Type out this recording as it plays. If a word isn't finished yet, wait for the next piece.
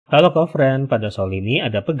Halo co-friend, pada soal ini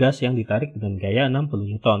ada pegas yang ditarik dengan gaya 60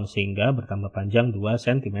 Newton sehingga bertambah panjang 2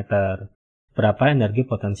 cm. Berapa energi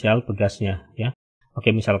potensial pegasnya ya?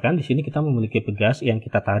 Oke, misalkan di sini kita memiliki pegas yang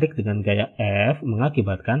kita tarik dengan gaya F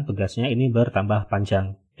mengakibatkan pegasnya ini bertambah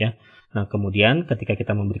panjang ya. Nah, kemudian ketika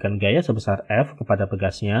kita memberikan gaya sebesar F kepada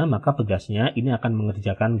pegasnya, maka pegasnya ini akan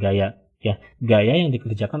mengerjakan gaya ya. Gaya yang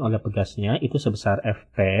dikerjakan oleh pegasnya itu sebesar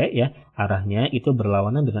Fp ya. Arahnya itu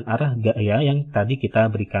berlawanan dengan arah gaya yang tadi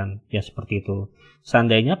kita berikan ya, seperti itu.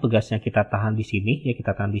 Seandainya pegasnya kita tahan di sini ya,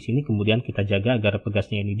 kita tahan di sini kemudian kita jaga agar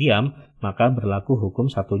pegasnya ini diam, maka berlaku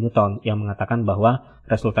hukum 1 Newton yang mengatakan bahwa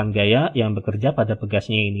resultan gaya yang bekerja pada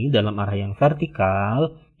pegasnya ini dalam arah yang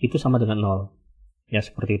vertikal itu sama dengan 0. Ya,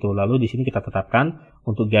 seperti itu. Lalu di sini kita tetapkan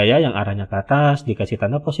untuk gaya yang arahnya ke atas dikasih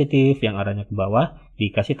tanda positif, yang arahnya ke bawah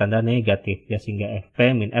dikasih tanda negatif ya, sehingga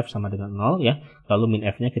Fp min F sama dengan 0 ya. Lalu min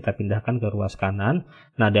F-nya kita pindahkan ke ruas kanan.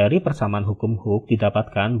 Nah, dari persamaan hukum Hooke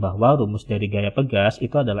didapatkan bahwa rumus dari gaya pegas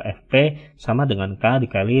itu adalah Fp sama dengan K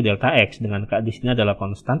dikali delta X, dengan K di sini adalah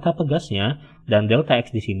konstanta pegasnya dan delta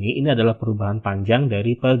X di sini ini adalah perubahan panjang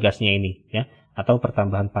dari pegasnya ini ya, atau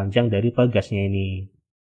pertambahan panjang dari pegasnya ini.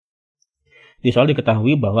 Di soal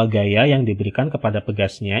diketahui bahwa gaya yang diberikan kepada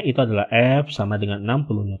pegasnya itu adalah F sama dengan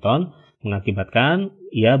 60 Newton, mengakibatkan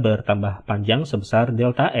ia bertambah panjang sebesar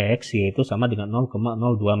delta X, yaitu sama dengan 0,02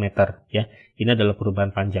 meter. Ya. Ini adalah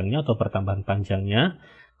perubahan panjangnya atau pertambahan panjangnya.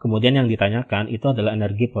 Kemudian yang ditanyakan itu adalah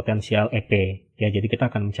energi potensial EP. Ya, jadi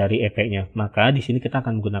kita akan mencari EP-nya. Maka di sini kita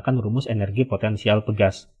akan menggunakan rumus energi potensial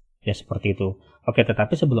pegas. Ya, seperti itu. Oke,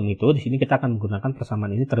 tetapi sebelum itu di sini kita akan menggunakan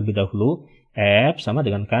persamaan ini terlebih dahulu. F sama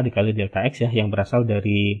dengan K dikali delta X ya, yang berasal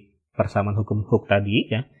dari persamaan hukum Hooke tadi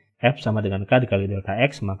ya. F sama dengan K dikali delta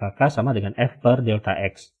X, maka K sama dengan F per delta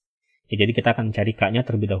X. Ya, jadi kita akan mencari K-nya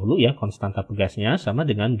terlebih dahulu ya, konstanta pegasnya sama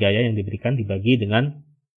dengan gaya yang diberikan dibagi dengan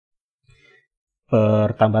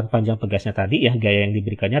pertambahan panjang pegasnya tadi ya, gaya yang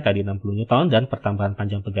diberikannya tadi 60 Newton dan pertambahan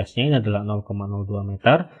panjang pegasnya ini adalah 0,02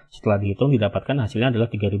 meter. Setelah dihitung didapatkan hasilnya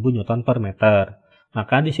adalah 3000 Newton per meter.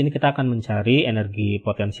 Maka di sini kita akan mencari energi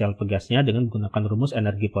potensial pegasnya dengan menggunakan rumus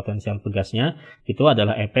energi potensial pegasnya itu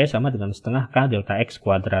adalah EP sama dengan setengah K delta X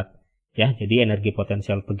kuadrat. Ya, jadi energi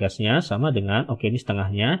potensial pegasnya sama dengan, oke ini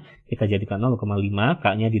setengahnya, kita jadikan 0,5,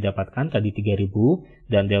 K-nya didapatkan tadi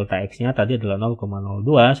 3000, dan delta X-nya tadi adalah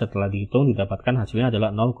 0,02, setelah dihitung didapatkan hasilnya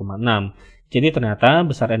adalah 0,6. Jadi ternyata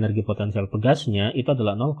besar energi potensial pegasnya itu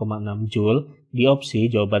adalah 0,6 Joule, di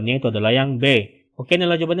opsi jawabannya itu adalah yang B. Oke,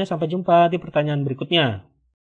 nilai jawabannya, sampai jumpa di pertanyaan berikutnya.